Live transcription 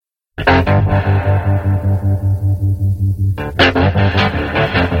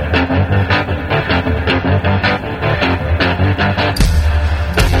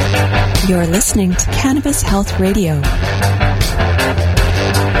You're listening to Cannabis Health Radio.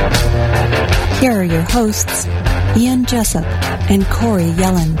 Here are your hosts, Ian Jessup and Corey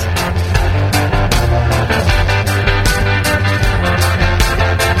Yelland.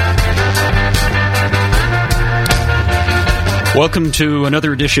 Welcome to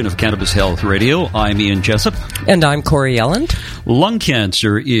another edition of Cannabis Health Radio. I'm Ian Jessup. And I'm Corey Yelland. Lung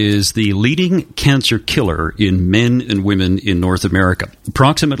cancer is the leading cancer killer in men and women in North America.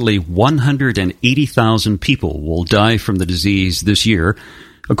 Approximately 180,000 people will die from the disease this year,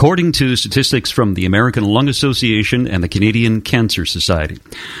 according to statistics from the American Lung Association and the Canadian Cancer Society.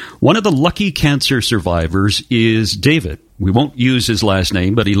 One of the lucky cancer survivors is David. We won't use his last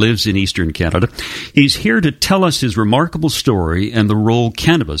name, but he lives in Eastern Canada. He's here to tell us his remarkable story and the role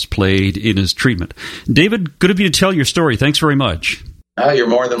cannabis played in his treatment. David, good of you to tell your story. Thanks very much. You're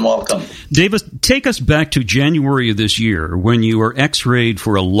more than welcome. David, take us back to January of this year when you were x-rayed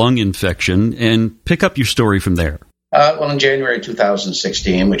for a lung infection and pick up your story from there. Well, in January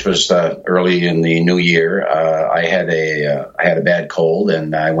 2016, which was early in the new year, I had a bad cold,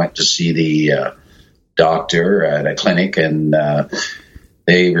 and I went to see the doctor at a clinic, and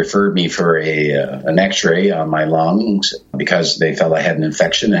they referred me for an X-ray on my lungs because they felt I had an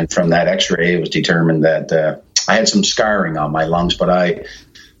infection. And from that X-ray, it was determined that I had some scarring on my lungs, but I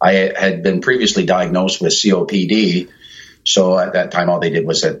had been previously diagnosed with COPD. So at that time, all they did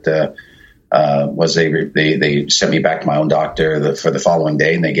was that. They sent me back to my own doctor for the following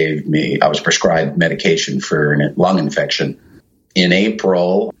day, and I was prescribed medication for a lung infection. In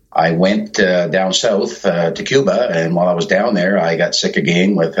April, I went down south to Cuba, and while I was down there, I got sick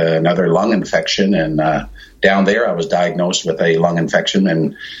again with another lung infection, and down there I was diagnosed with a lung infection,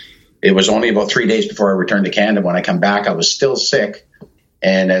 and it was only about 3 days before I returned to Canada. When I come back, I was still sick,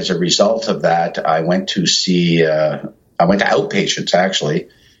 and as a result of that, I went to outpatients, actually.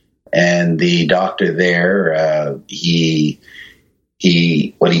 And the doctor there, what he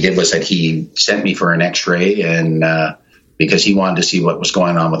did was that he sent me for an X-ray, and because he wanted to see what was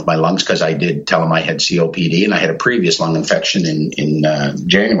going on with my lungs, because I did tell him I had COPD and I had a previous lung infection in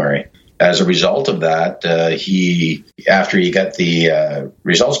January. As a result of that, after he got the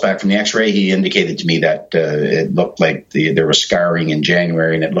results back from the X-ray, he indicated to me that it looked like there was scarring in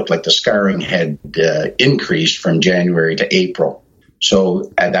January, and it looked like the scarring had increased from January to April.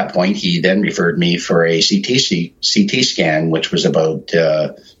 So at that point, he then referred me for a CT scan, which was about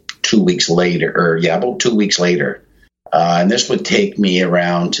 2 weeks later, about 2 weeks later. And this would take me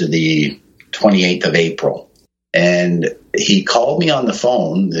around to the 28th of April. And he called me on the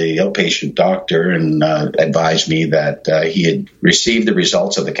phone, the outpatient doctor, and advised me that he had received the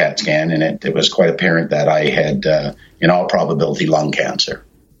results of the CAT scan, and it was quite apparent that I had, in all probability, lung cancer.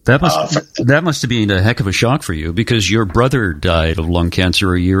 That must have been a heck of a shock for you, because your brother died of lung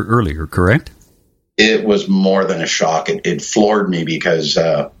cancer a year earlier, correct? It was more than a shock. It floored me because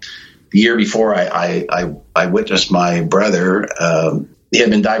the year before I witnessed my brother. He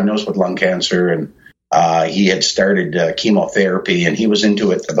had been diagnosed with lung cancer, and he had started chemotherapy, and he was into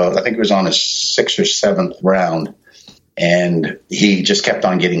it I think it was on his 6th or 7th round, and he just kept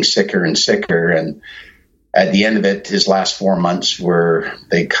on getting sicker and sicker, and at the end of it, his last 4 months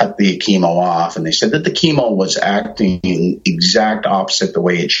they cut the chemo off, and they said that the chemo was acting exact opposite the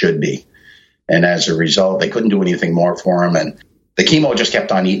way it should be. And as a result, they couldn't do anything more for him. And the chemo just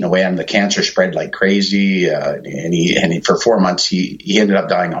kept on eating away at him. The cancer spread like crazy. And for 4 months, he ended up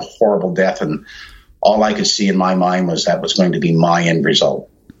dying a horrible death. And all I could see in my mind was that was going to be my end result.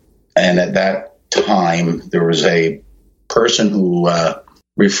 And at that time, there was a person who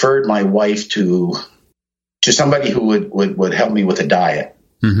referred my wife to somebody who would help me with a diet.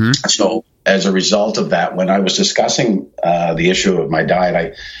 Mm-hmm. So as a result of that, when I was discussing the issue of my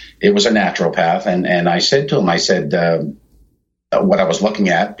diet, it was a naturopath. And I said to him, what I was looking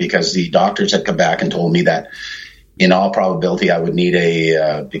at, because the doctors had come back and told me that in all probability I would need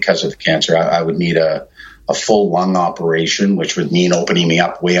because of the cancer, I would need a full lung operation, which would mean opening me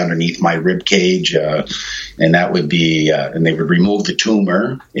up way underneath my rib cage. And that would be, and they would remove the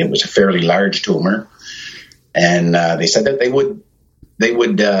tumor. It was a fairly large tumor. And they said that they would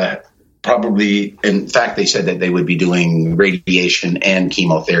probably, in fact, they said that they would be doing radiation and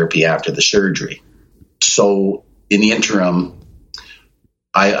chemotherapy after the surgery. So in the interim,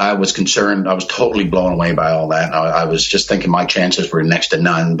 I was concerned. I was totally blown away by all that. I was just thinking my chances were next to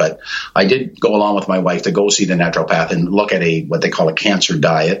none. But I did go along with my wife to go see the naturopath and look at what they call a cancer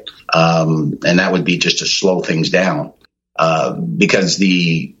diet. And that would be just to slow things down. Because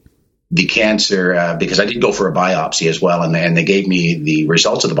the the cancer, because I did go for a biopsy as well, and they gave me the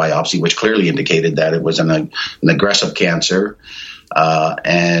results of the biopsy, which clearly indicated that it was an aggressive cancer,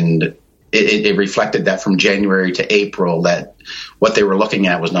 and it reflected that from January to April that what they were looking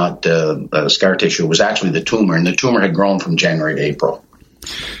at was not scar tissue, it was actually the tumor, and the tumor had grown from January to April.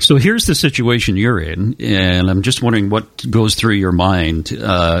 So here's the situation you're in, and I'm just wondering what goes through your mind.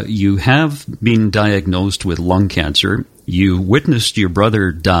 You have been diagnosed with lung cancer. You witnessed your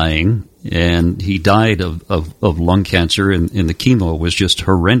brother dying, and he died of lung cancer, and the chemo was just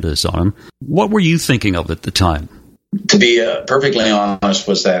horrendous on him. What were you thinking of at the time? To be perfectly honest,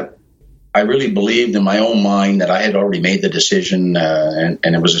 was that I really believed in my own mind that I had already made the decision, and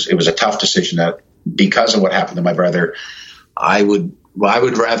it was a tough decision that because of what happened to my brother, I would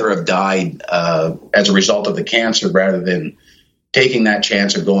rather have died as a result of the cancer rather than taking that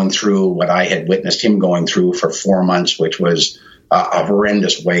chance of going through what I had witnessed him going through for 4 months, which was a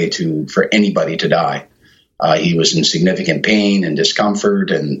horrendous way for anybody to die. He was in significant pain and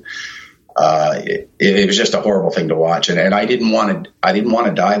discomfort, and it was just a horrible thing to watch. And I didn't want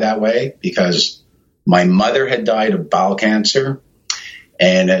to die that way because my mother had died of bowel cancer,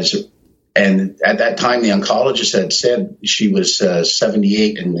 and at that time, the oncologist had said she was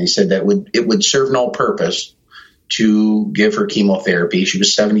 78, and they said that it would serve no purpose to give her chemotherapy. She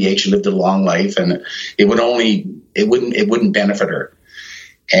was 78; she lived a long life, and it wouldn't benefit her.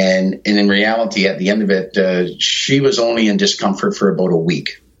 And in reality, at the end of it, she was only in discomfort for about a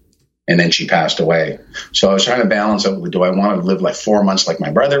week, and then she passed away. So I was trying to balance out: do I want to live like 4 months like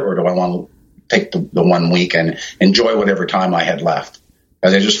my brother, or do I want to take the 1 week and enjoy whatever time I had left?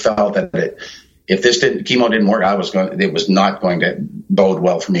 Because I just felt that if chemo didn't work, it was not going to bode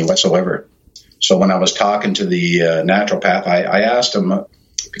well for me whatsoever. So when I was talking to the naturopath, I asked him,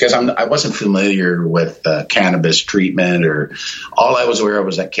 because I wasn't familiar with cannabis treatment, or all I was aware of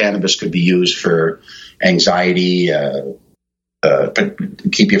was that cannabis could be used for anxiety,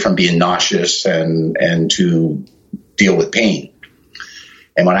 keep you from being nauseous, and to deal with pain.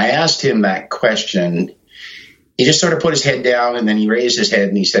 And when I asked him that question, he just sort of put his head down, and then he raised his head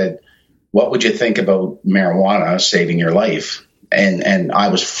and he said, "What would you think about marijuana saving your life?" And I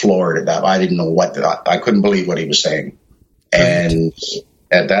was floored at that. I didn't know I couldn't believe what he was saying. And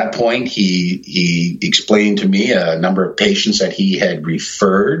at that point, he explained to me a number of patients that he had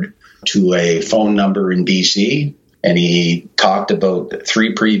referred to a phone number in BC. And he talked about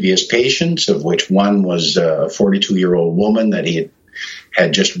 3 previous patients, of which one was a 42-year-old woman that he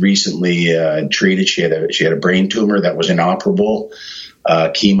had just recently treated. She had a brain tumor that was inoperable.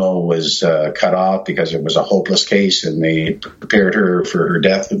 Chemo was cut off because it was a hopeless case, and they prepared her for her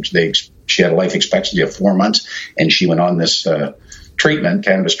death. She had a life expectancy of 4 months, and she went on this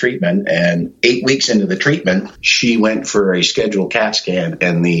cannabis treatment. And 8 weeks into the treatment, she went for a scheduled CAT scan,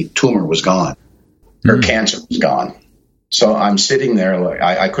 and the tumor was gone. Her cancer was gone. So I'm sitting there,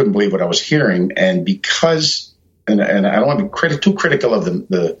 I couldn't believe what I was hearing, and because. And I don't want to be too critical of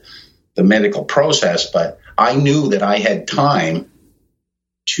the medical process, but I knew that I had time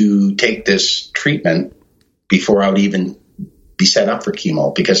to take this treatment before I would even be set up for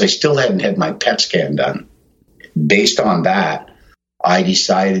chemo, because I still hadn't had my PET scan done. Based on that, I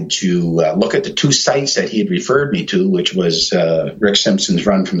decided to look at the 2 sites that he had referred me to, which was Rick Simpson's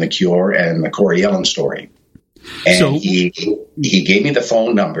Run from the Cure and the Corey Yellen story. And he gave me the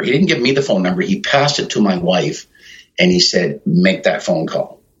phone number. He didn't give me the phone number. He passed it to my wife, and he said, "Make that phone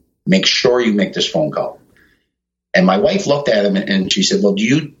call. Make sure you make this phone call." And my wife looked at him, and she said, "Well, do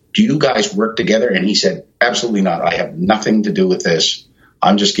you guys work together?" And he said, "Absolutely not. I have nothing to do with this.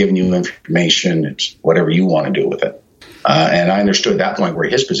 I'm just giving you information. It's whatever you want to do with it." And I understood at that point where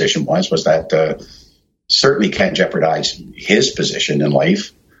his position was that certainly can't jeopardize his position in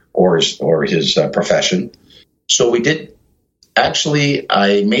life or his profession. So we did. Actually,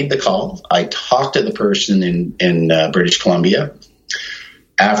 I made the call. I talked to the person in British Columbia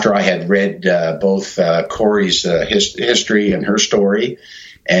after I had read both Corey's history and her story,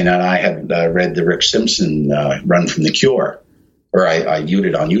 and I had read the Rick Simpson Run from the Cure, or I viewed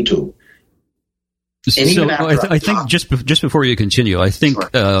it on YouTube. So I think just before you continue, I think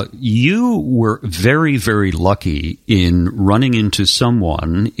you were very, very lucky in running into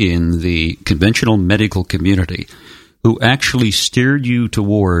someone in the conventional medical community who actually steered you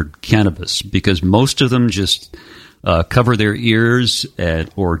toward cannabis, because most of them just cover their ears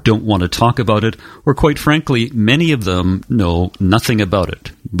or don't want to talk about it, or quite frankly, many of them know nothing about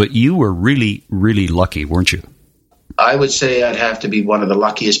it. But you were really, really lucky, weren't you? I would say I'd have to be one of the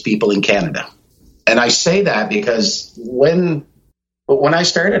luckiest people in Canada. And I say that because when I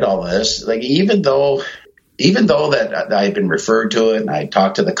started all this, like, even though even though that I had been referred to it and I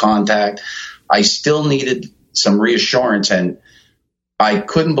talked to the contact, I still needed some reassurance. And I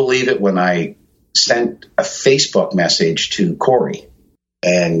couldn't believe it when I sent a Facebook message to Corey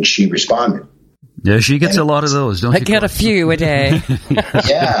and she responded. Yeah, she gets a lot of those, don't you? I get a few a day.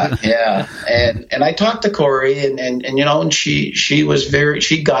 Yeah. And I talked to Corey and you know, and she was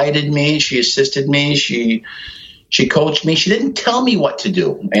she guided me, she assisted me, she coached me. She didn't tell me what to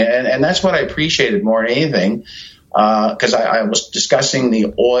do. And that's what I appreciated more than anything, because I was discussing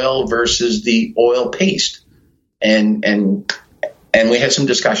the oil versus the oil paste. And we had some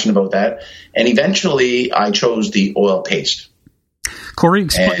discussion about that. And eventually I chose the oil paste. Corey,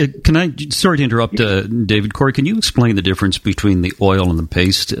 sorry to interrupt, David. Corey, can you explain the difference between the oil and the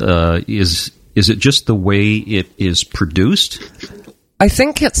paste? Is it just the way it is produced? I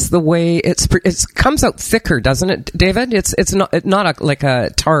think it's the way it comes out thicker, doesn't it, David? It's not like a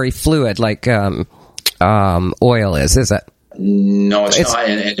tarry fluid like oil is it? No, it's not.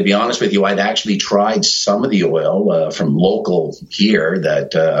 And to be honest with you, I'd actually tried some of the oil from local here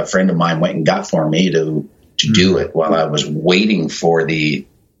that a friend of mine went and got for me to do it while I was waiting for the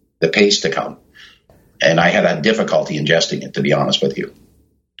paste to come. And I had a difficulty ingesting it, to be honest with you.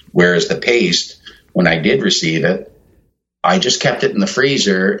 Whereas the paste, when I did receive it, I just kept it in the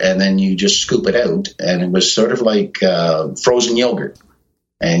freezer and then you just scoop it out. And it was sort of like frozen yogurt.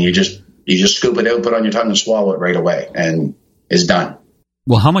 And you just scoop it out, put it on your tongue and swallow it right away. And it's done.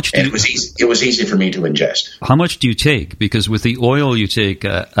 Well, how much it was easy for me to ingest. How much do you take? Because with the oil, you take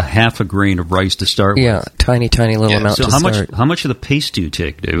a half a grain of rice to start with. Yeah, tiny little amount so to start. How much of the paste do you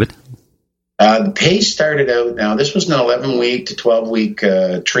take, David? The paste started out, now this was an 11-week to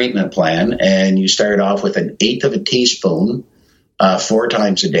 12-week treatment plan, and you start off with 1/8 of a teaspoon 4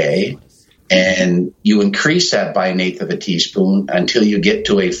 times a day, and you increase that by 1/8 of a teaspoon until you get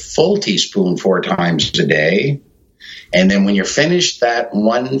to a full teaspoon 4 times a day. And then when you're finished that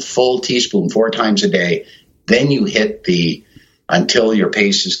 1 full teaspoon 4 times a day, then you hit until your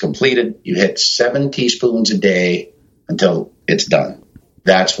paste is completed, you hit 7 teaspoons a day until it's done.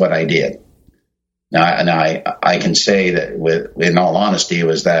 That's what I did. Now, and I can say that in all honesty,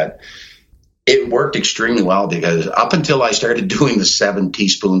 was that it worked extremely well, because up until I started doing the 7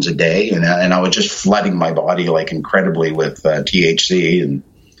 teaspoons a day, and I was just flooding my body like incredibly with THC and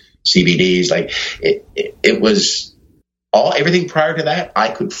CBDs, like it was everything prior to that, I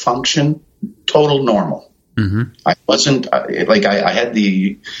could function total normal. Mm-hmm. I wasn't but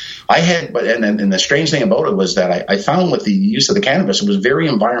the strange thing about it was that I found with the use of the cannabis, it was very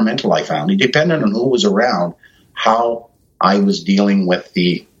environmental. I found it depended on who was around, how I was dealing with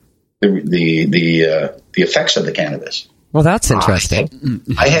the effects of the cannabis. Well, that's interesting.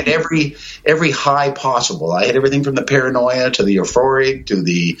 I had every high possible. I had everything from the paranoia to the euphoric to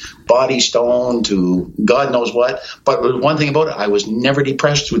the body stone to God knows what. But one thing about it, I was never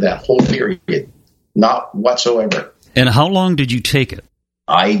depressed through that whole period. Not whatsoever. And how long did you take it?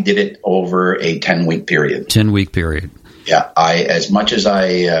 I did it over a 10-week period. 10-week period. Yeah,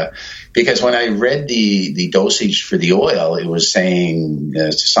 because when I read the dosage for the oil, it was saying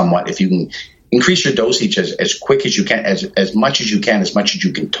somewhat, if you can increase your dosage as quick as you can, as much as you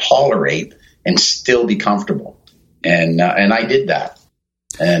can tolerate and still be comfortable. And I did that.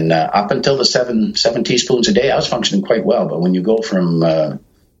 And up until the 7 teaspoons a day, I was functioning quite well. But when you go from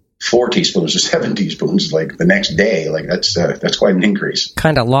 4 teaspoons to 7 teaspoons, like the next day, like that's quite an increase.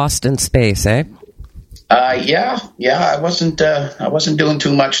 Kind of lost in space, eh? Yeah. I wasn't doing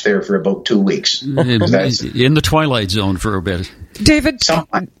too much there for about 2 weeks. In the twilight zone for a bit. David,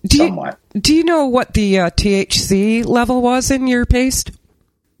 somewhat. Do you know what the THC level was in your paste?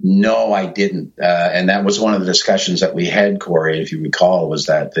 No, I didn't. And that was one of the discussions that we had, Corey, if you recall, was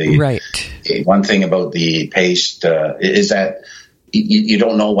that one thing about the paste is that you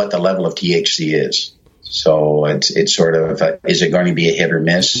don't know what the level of THC is. So it's sort of, is it going to be a hit or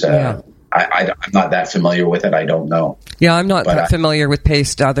miss? Yeah. I'm not that familiar with it. I don't know. Yeah, I'm not that familiar with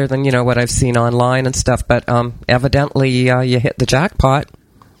paste other than, what I've seen online and stuff. But evidently you hit the jackpot.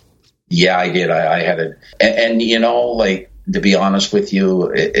 Yeah, I did. I had it. And to be honest with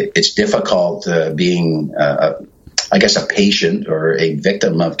you, it's difficult being, I guess, a patient or a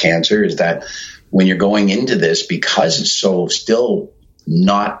victim of cancer, is that when you're going into this, because it's so still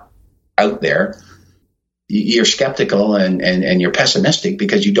not out there, you're skeptical and you're pessimistic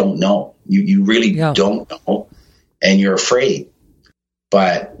because you don't know. You really don't know, and you're afraid.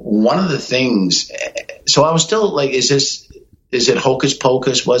 But one of the things, so I was still like, is it hocus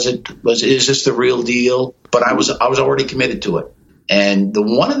pocus? Is this the real deal? But I was already committed to it. And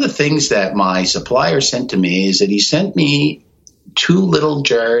one of the things that my supplier sent to me is that he sent me 2 little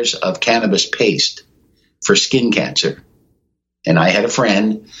jars of cannabis paste for skin cancer. And I had a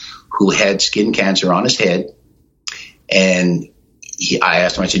friend who had skin cancer on his head, and I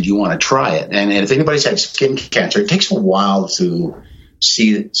asked him, I said, do you want to try it? And if anybody's had skin cancer, it takes a while to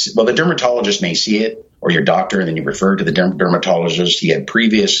see. Well, the dermatologist may see it, or your doctor, and then you refer to the dermatologist. He had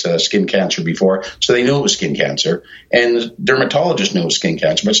previous skin cancer before, so they knew it was skin cancer. And the dermatologist knew it was skin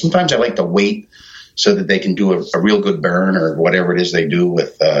cancer. But sometimes I like to wait so that they can do a real good burn or whatever it is they do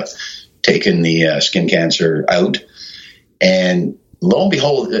with taking the skin cancer out. And lo and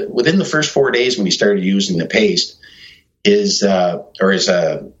behold, within the first 4 days when he started using the paste, the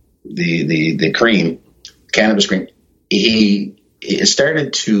cream, cannabis cream, it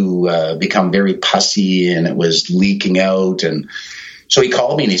started to become very pussy, and it was leaking out. And so he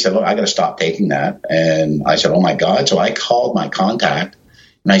called me and he said, look, I got to stop taking that. And I said, oh my God. So I called my contact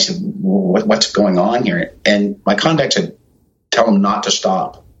and I said, what's going on here? And my contact said, tell him not to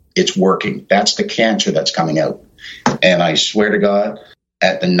stop. It's working. That's the cancer that's coming out. And I swear to God,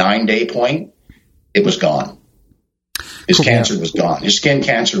 at the 9-day point, it was gone. His cancer was gone. His skin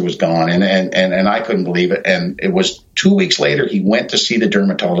cancer was gone. And I couldn't believe it. And it was 2 weeks later, he went to see the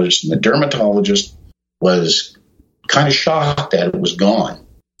dermatologist, and the dermatologist was kind of shocked that it was gone.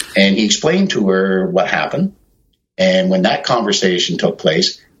 And he explained to her what happened. And when that conversation took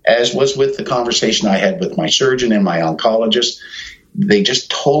place, as was with the conversation I had with my surgeon and my oncologist, they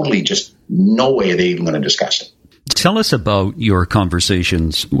just no way they even going to discuss it. Tell us about your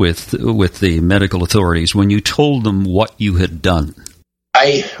conversations with the medical authorities when you told them what you had done.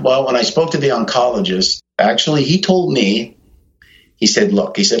 When I spoke to the oncologist, actually, he told me, he said,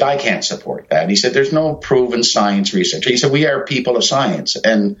 I can't support that. He said, there's no proven science research. He said, we are people of science.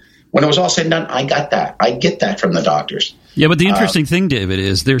 And when it was all said and done, I got that. I get that from the doctors. Yeah, but the interesting thing, David,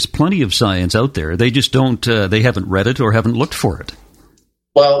 is there's plenty of science out there. They just don't, they haven't read it or haven't looked for it.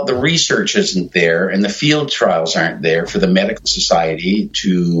 Well, the research isn't there, and the field trials aren't there for the medical society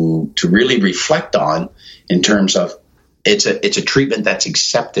to really reflect on in terms of it's a treatment that's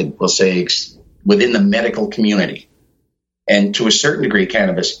accepted, we'll say, within the medical community. And to a certain degree,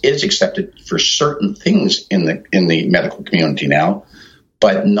 cannabis is accepted for certain things in the medical community now,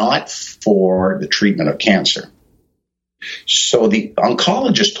 but not for the treatment of cancer. So the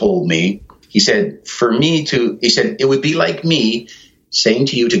oncologist told me, he said, it would be like me saying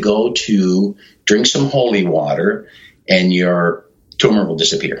to you to go to drink some holy water and your tumor will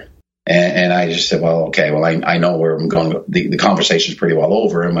disappear. And I just said, well, okay, well, I know where I'm going. The conversation's pretty well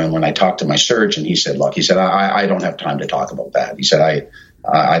over. And when I talked to my surgeon, he said, look, I don't have time to talk about that. He said,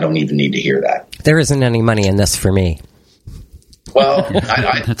 I don't even need to hear that. There isn't any money in this for me. Well,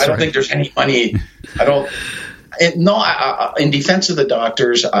 I don't think there's any money. In defense of the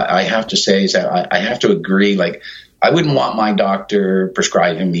doctors, I have to say is that I have to agree, like, I wouldn't want my doctor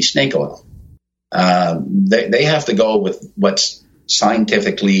prescribing me snake oil. They have to go with what's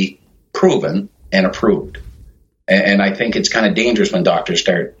scientifically proven and approved. And I think it's kind of dangerous when doctors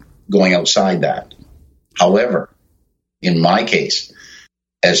start going outside that. However, in my case,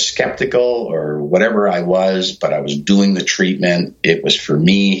 as skeptical or whatever I was, but I was doing the treatment, it was for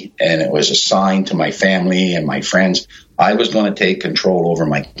me, and it was a sign to my family and my friends. I was going to take control over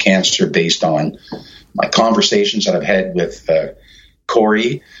my cancer based on my conversations that I've had with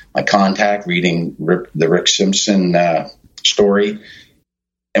Corey, my contact, reading the Rick Simpson story.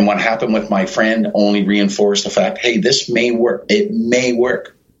 And what happened with my friend only reinforced the fact, hey, this may work. It may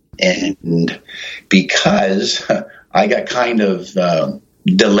work. And because I got kind of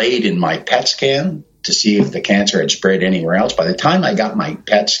delayed in my PET scan to see if the cancer had spread anywhere else, by the time I got my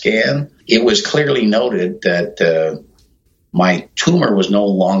PET scan, it was clearly noted that my tumor was no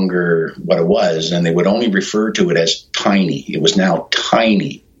longer what it was, and they would only refer to it as tiny. It was now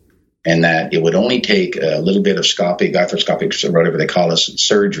tiny, and that it would only take a little bit of arthroscopic, whatever they call it,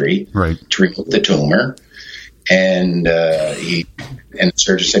 surgery, right, to remove the tumor. And the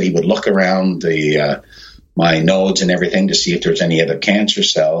surgeon said he would look around my nodes and everything to see if there's any other cancer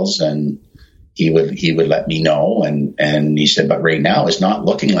cells, and he would let me know. And he said, but right now it's not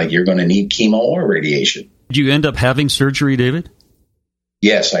looking like you're going to need chemo or radiation. Did you end up having surgery, David?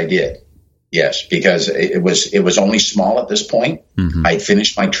 Yes, I did. Yes, because it was only small at this point. Mm-hmm. I'd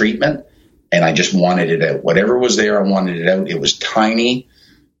finished my treatment, and I just wanted it out. Whatever was there, I wanted it out. It was tiny,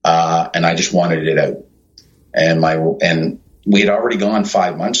 and I just wanted it out. And we had already gone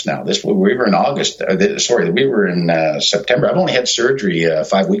 5 months now. We were in August. We were in September. I've only had surgery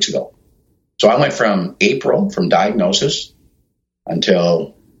 5 weeks ago. So I went from diagnosis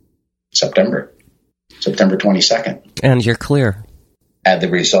until September 22nd. And you're clear. At the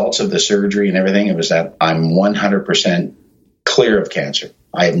results of the surgery and everything, it was that I'm 100% clear of cancer.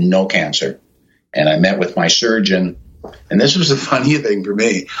 I have no cancer. and I met with my surgeon. And this was a funny thing for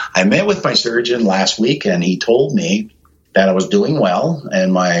me. I met with my surgeon last week, and he told me that I was doing well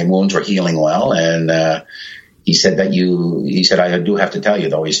and my wounds were healing well. And he said that I do have to tell you,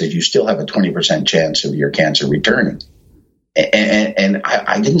 though, he said, you still have a 20% chance of your cancer returning. And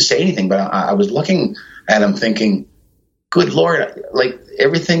I didn't say anything, but I was looking at him thinking, good Lord, like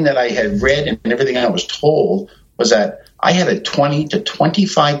everything that I had read and everything I was told was that I had a 20 to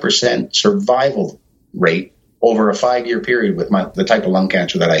 25% survival rate over a 5-year period with the type of lung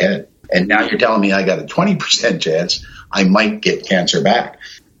cancer that I had. And now you're telling me I got a 20% chance I might get cancer back.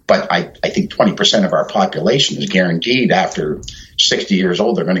 But I think 20% of our population is guaranteed after 60 years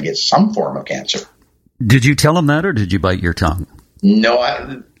old, they're going to get some form of cancer. Did you tell him that, or did you bite your tongue?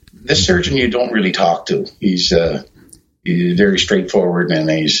 No, this surgeon you don't really talk to. He's very straightforward, and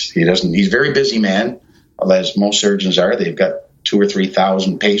he's a very busy man, as most surgeons are. They've got 2,000 or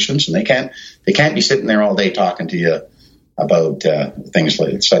 3,000 patients, and they can't be sitting there all day talking to you about things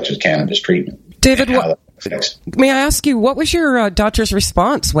such as cannabis treatment. David, may I ask you, what was your doctor's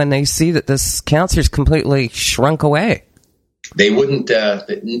response when they see that this cancer's completely shrunk away? They wouldn't.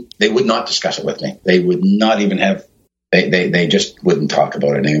 They would not discuss it with me. They would not even have. They just wouldn't talk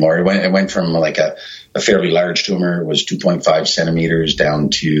about it anymore. It went from like a fairly large tumor, it was 2.5 centimeters, down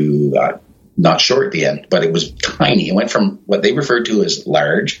to not short at the end, but it was tiny. It went from what they referred to as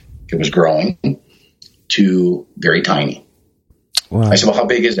large, it was growing, to very tiny. Wow. I said, well, how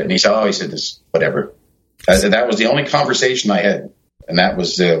big is it? And he said, this, whatever. That was the only conversation I had, and that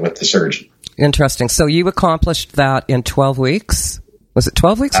was with the surgeon. Interesting. So you accomplished that in 12 weeks? Was it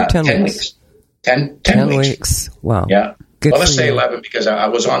 12 weeks or 10 weeks? 10 weeks. Wow. Yeah. Good, well, let's say 11, because I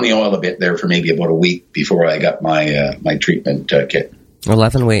was on the oil a bit there for maybe about a week before I got my my treatment kit.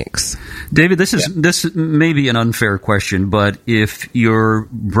 11 weeks. David, this may be an unfair question, but if your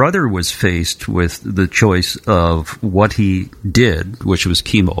brother was faced with the choice of what he did, which was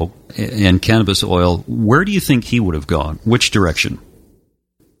chemo, and cannabis oil, where do you think he would have gone? Which direction?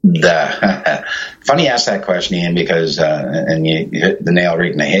 Funny you ask that question, Ian, because, and you hit the nail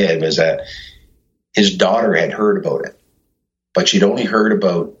right in the head, was that his daughter had heard about it, but she'd only heard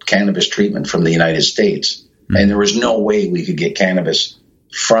about cannabis treatment from the United States. Mm-hmm. And there was no way we could get cannabis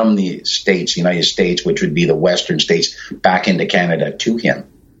from the States, United States, which would be the Western states, back into Canada to him.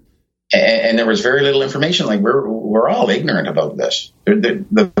 And there was very little information. Like, we're all ignorant about this.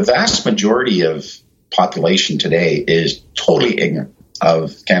 The vast majority of population today is totally ignorant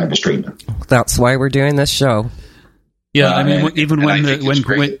of cannabis treatment. That's why we're doing this show. Yeah, I mean,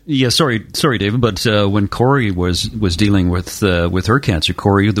 sorry, David, but when Corey was dealing with her cancer,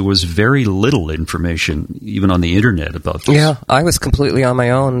 Corey, there was very little information, even on the internet, about this. Yeah, I was completely on my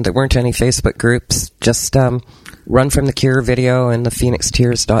own. There weren't any Facebook groups. Just Run from the Cure video and the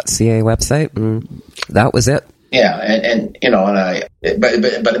phoenixtears.ca website, and that was it. Yeah, and you know, but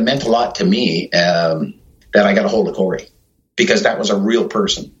it meant a lot to me that I got a hold of Corey, because that was a real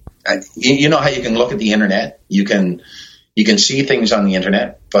person. You know how you can look at the internet, you can see things on the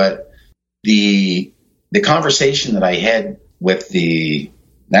internet, but the conversation that I had with the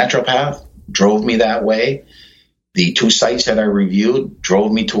naturopath drove me that way. The 2 sites that I reviewed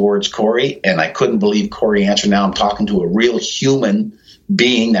drove me towards Corey, and I couldn't believe Corey answered. Now I'm talking to a real human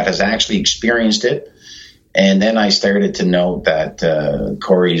being that has actually experienced it. And then I started to know that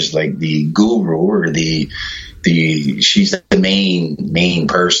Corey's like the guru, or she's the main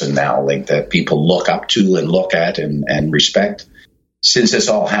person now, like, that people look up to and look at and respect. Since this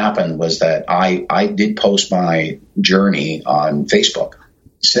all happened, was that I did post my journey on Facebook.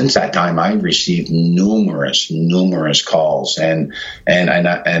 Since that time, I've received numerous calls, and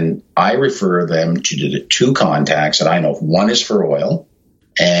I refer them to the 2 contacts that I know. One is for oil,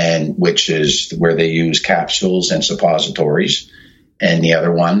 and which is where they use capsules and suppositories, and the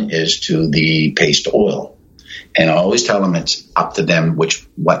other one is to the paste oil. And I always tell them it's up to them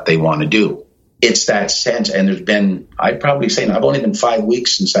what they want to do. It's that sense, and there's been, I'd probably say, I've only been 5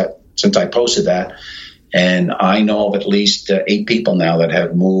 weeks since I posted that, and I know of at least 8 people now that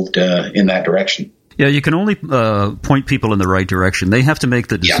have moved in that direction. Yeah, you can only point people in the right direction. They have to make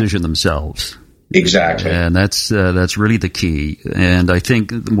the decision themselves. Exactly. And that's really the key. And I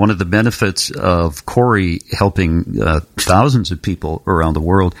think one of the benefits of Corey helping thousands of people around the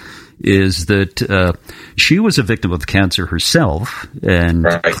world is that she was a victim of cancer herself and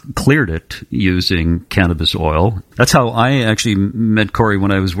cleared it using cannabis oil. That's how I actually met Corey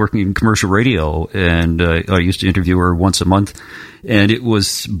when I was working in commercial radio, and I used to interview her once a month. And it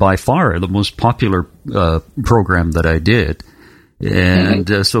was by far the most popular program that I did.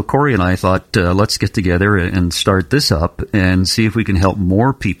 And so Corey and I thought, let's get together and start this up and see if we can help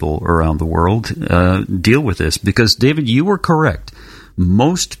more people around the world deal with this. Because, David, you were correct.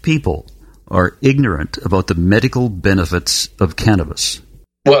 Most people are ignorant about the medical benefits of cannabis.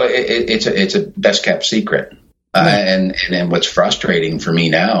 Well, it's a best kept secret. And what's frustrating for me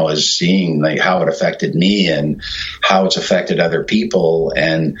now is seeing like how it affected me and how it's affected other people.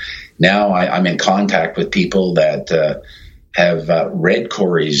 And now I'm in contact with people that have read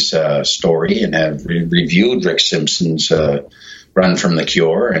Corey's story and have reviewed Rick Simpson's Run from the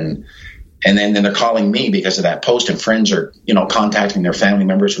Cure, and then they're calling me because of that post, and friends are contacting their family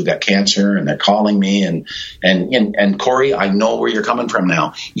members who got cancer, and they're calling me and Corey, I know where you're coming from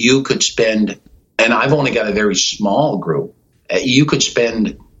now. You could spend, and I've only got a very small group. You could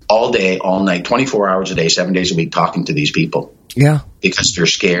spend all day, all night, 24 hours a day, 7 days a week talking to these people. Yeah, because they're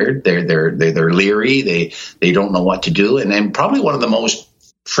scared, they're leery, they don't know what to do, and then probably one of the most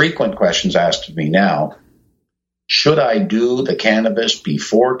frequent questions asked of me now: should I do the cannabis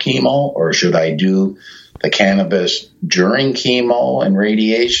before chemo, or should I do the cannabis during chemo and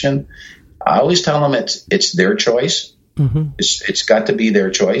radiation? I always tell them it's their choice. Mm-hmm. It's got to be their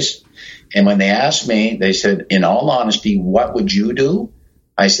choice. And when they asked me, they said, in all honesty, what would you do?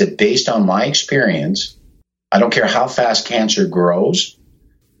 I said, based on my experience, I don't care how fast cancer grows,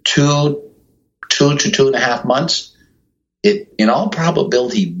 2 to 2.5 months, it in all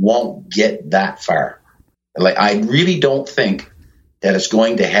probability won't get that far. Like, I really don't think that it's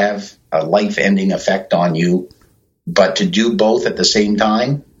going to have a life-ending effect on you, but to do both at the same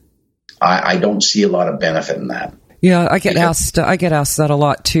time, I don't see a lot of benefit in that. Yeah, I get asked that a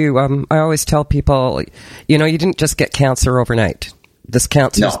lot too. I always tell people, you didn't just get cancer overnight. This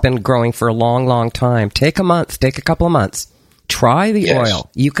cancer has been growing for a long, long time. Take a couple of months. Try the oil.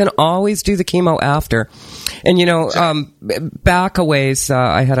 You can always do the chemo after. And, back a ways,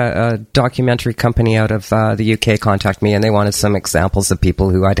 I had a documentary company out of the UK contact me, and they wanted some examples of people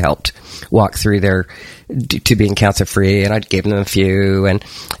who I'd helped walk through to being cancer-free, and I'd give them a few. And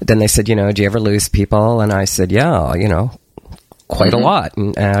then they said, do you ever lose people? And I said, yeah, quite a lot.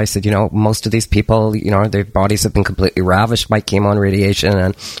 And I said, most of these people, their bodies have been completely ravished by chemo and radiation,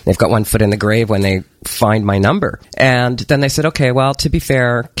 and they've got one foot in the grave when they find my number. And then they said, okay, well, to be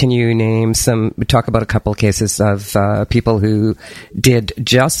fair, can you talk about a couple of cases of people who did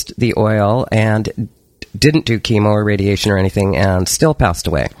just the oil and didn't do chemo or radiation or anything and still passed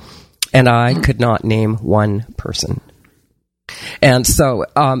away? And I could not name one person. And so,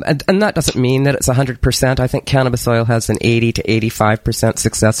 and that doesn't mean that it's 100%. I think cannabis oil has an 80 to 85%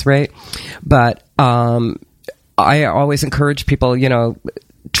 success rate. But I always encourage people,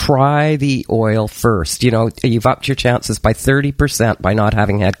 try the oil first. You've upped your chances by 30% by not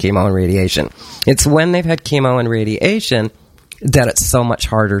having had chemo and radiation. It's when they've had chemo and radiation that it's so much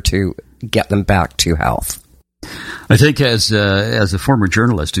harder to get them back to health. I think as a former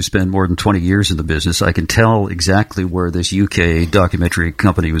journalist who spent more than 20 years in the business, I can tell exactly where this UK documentary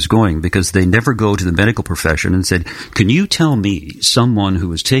company was going, because they never go to the medical profession and said, can you tell me someone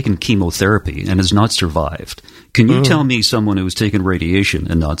who has taken chemotherapy and has not survived? Can you tell me someone who has taken radiation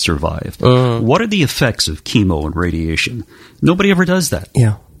and not survived? What are the effects of chemo and radiation? Nobody ever does that.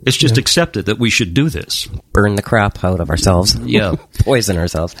 Yeah. It's just accepted that we should do this. Burn the crap out of ourselves. Yeah. Poison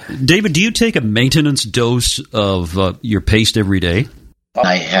ourselves. David, do you take a maintenance dose of your paste every day?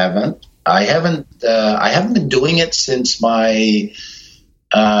 I haven't. I haven't been doing it since for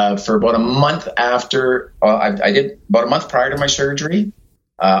about a month after. I did about a month prior to my surgery.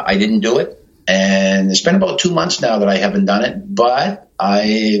 I didn't do it, and it's been about 2 months now that I haven't done it. But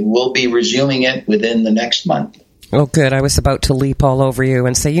I will be resuming it within the next month. Oh, good. I was about to leap all over you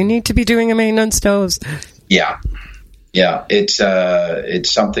and say, you need to be doing a maintenance dose. Yeah. It's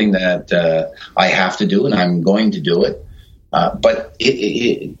something that I have to do, and I'm going to do it. But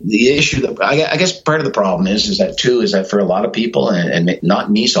the issue that I guess part of the problem is that for a lot of people, and not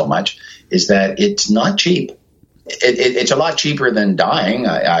me so much, is that it's not cheap. It's a lot cheaper than dying.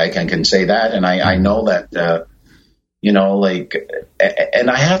 I can say that, and I know that. And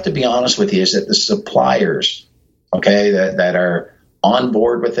I have to be honest with you, is that the suppliers, okay, that are on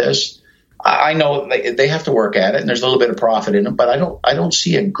board with this, I know they have to work at it, and there's a little bit of profit in it, but I don't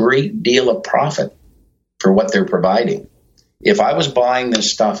see a great deal of profit for what they're providing. If I was buying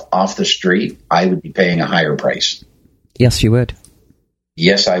this stuff off the street, I would be paying a higher price. Yes, you would.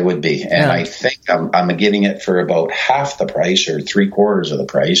 Yes, I would be, and I think I'm getting it for about half the price or 3/4 of the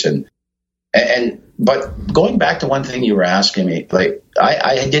price, but going back to one thing you were asking me, like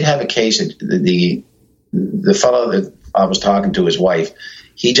I did have a case. The fellow that I was talking to, his wife,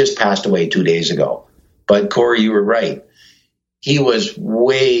 he just passed away 2 days ago. But Corey, you were right. he was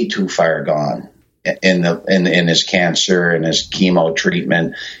way too far gone in his cancer and his chemo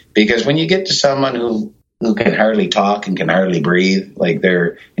treatment. Because when you get to someone who can hardly talk and can hardly breathe,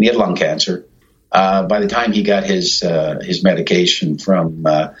 and he had lung cancer, by the time he got his medication from,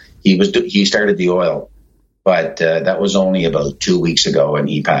 he started the oil. But that was only about 2 weeks ago, and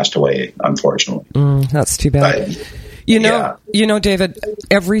he passed away, unfortunately. That's too bad. You know, David,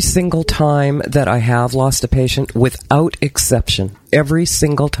 every single time that I have lost a patient, without exception, every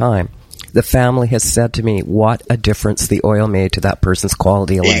single time, the family has said to me, what a difference the oil made to that person's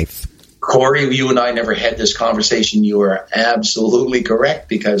quality of life. Corey, you and I never had this conversation. You are absolutely correct,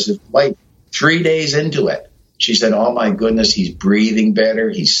 because 3 days into it, she said, oh my goodness, he's breathing better.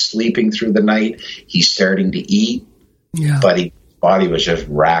 He's sleeping through the night. He's starting to eat. Yeah. But his body was just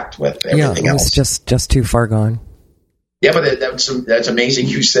racked with everything else. It was just too far gone. Yeah, but that's amazing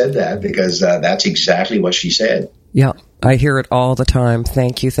you said that, because that's exactly what she said. Yeah, I hear it all the time.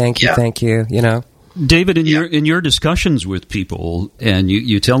 Thank you, you know. David, in your discussions with people, and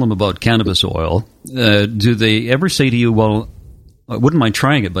you tell them about cannabis oil, do they ever say to you, well, I wouldn't mind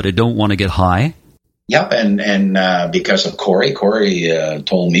trying it, but I don't want to get high? Yep, and because of Corey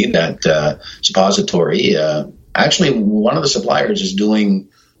told me that suppository, actually one of the suppliers is doing,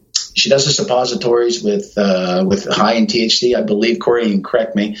 she does the suppositories with high in THC, I believe, Corey, you can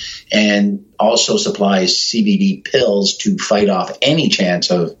correct me, and also supplies CBD pills to fight off any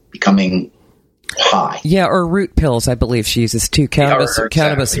chance of becoming high. Yeah, or root pills, I believe she uses too.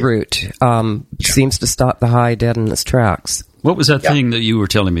 Cannabis root seems to stop the high dead in its tracks. What was that thing that you were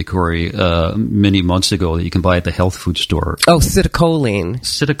telling me, Corey, many months ago that you can buy at the health food store? Oh, citicoline.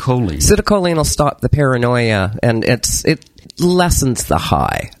 Citicoline will stop the paranoia, and it lessens the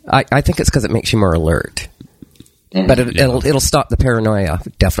high. I think it's because it makes you more alert. But it'll stop the paranoia,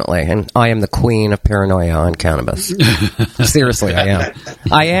 definitely. And I am the queen of paranoia on cannabis. Seriously, I am.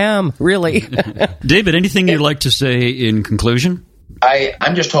 I am, really. David, anything you'd like to say in conclusion?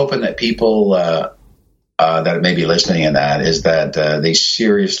 I'm just hoping that people that may be listening in that is that they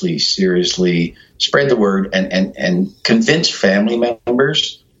seriously spread the word and convince family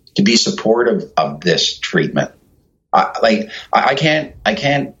members to be supportive of this treatment. I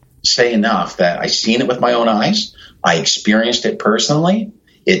can't say enough that I've seen it with my own eyes. I experienced it personally.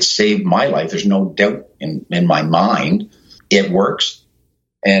 It saved my life. There's no doubt in my mind. It works.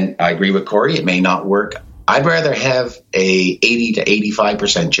 And I agree with Corey. It may not work. I'd rather have a 80 to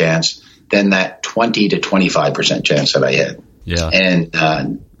 85% chance than that 20 to 25% chance that I had. Yeah. And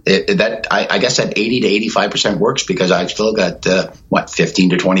I guess that 80 to 85% works because I've still got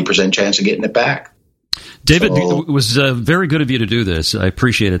 15 to 20% chance of getting it back. David, it was very good of you to do this. I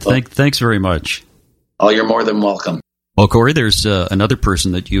appreciate it. Thanks very much. Oh, you're more than welcome. Well, Corey, there's another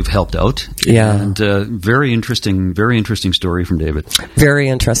person that you've helped out. Yeah. And very interesting story from David. Very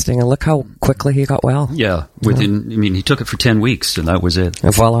interesting. And look how quickly he got well. Yeah. He took it for 10 weeks, and that was it.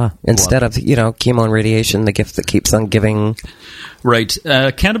 And voila. Instead of, chemo and radiation, the gift that keeps on giving. Right.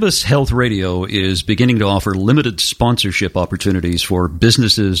 Cannabis Health Radio is beginning to offer limited sponsorship opportunities for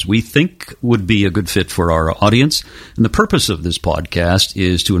businesses we think would be a good fit for our audience. And the purpose of this podcast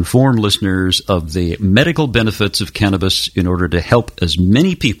is to inform listeners of the medical benefits of cannabis in order to help as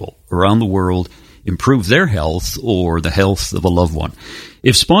many people around the world improve their health or the health of a loved one.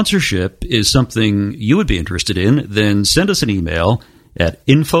 If sponsorship is something you would be interested in, then send us an email at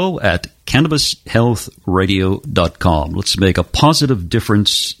info@cannabishealthradio.com. Let's make a positive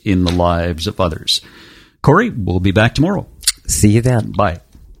difference in the lives of others. Corey, we'll be back tomorrow. See you then. Bye.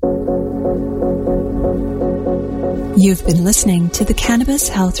 You've been listening to the Cannabis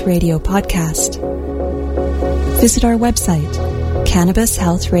Health Radio podcast. Visit our website,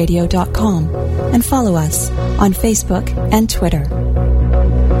 cannabishealthradio.com, and follow us on Facebook and Twitter.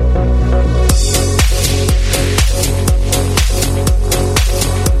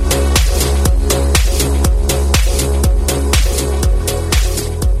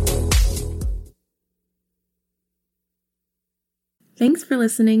 Thanks for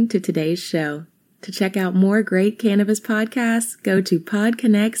listening to today's show. To check out more great cannabis podcasts, go to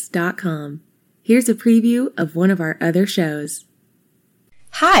podconnects.com. Here's a preview of one of our other shows.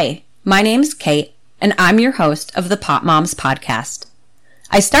 Hi, my name's Kate, and I'm your host of the Pop Moms Podcast.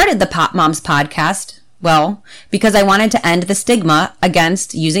 I started the Pop Moms Podcast, because I wanted to end the stigma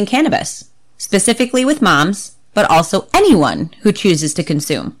against using cannabis, specifically with moms, but also anyone who chooses to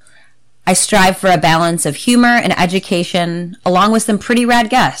consume. I strive for a balance of humor and education, along with some pretty rad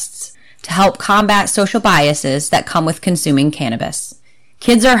guests, to help combat social biases that come with consuming cannabis.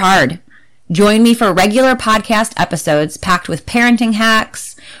 Kids are hard. Join me for regular podcast episodes packed with parenting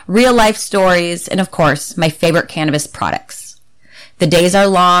hacks, real-life stories, and of course, my favorite cannabis products. The days are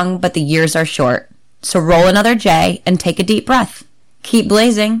long, but the years are short. So roll another J and take a deep breath. Keep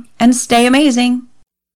blazing and stay amazing.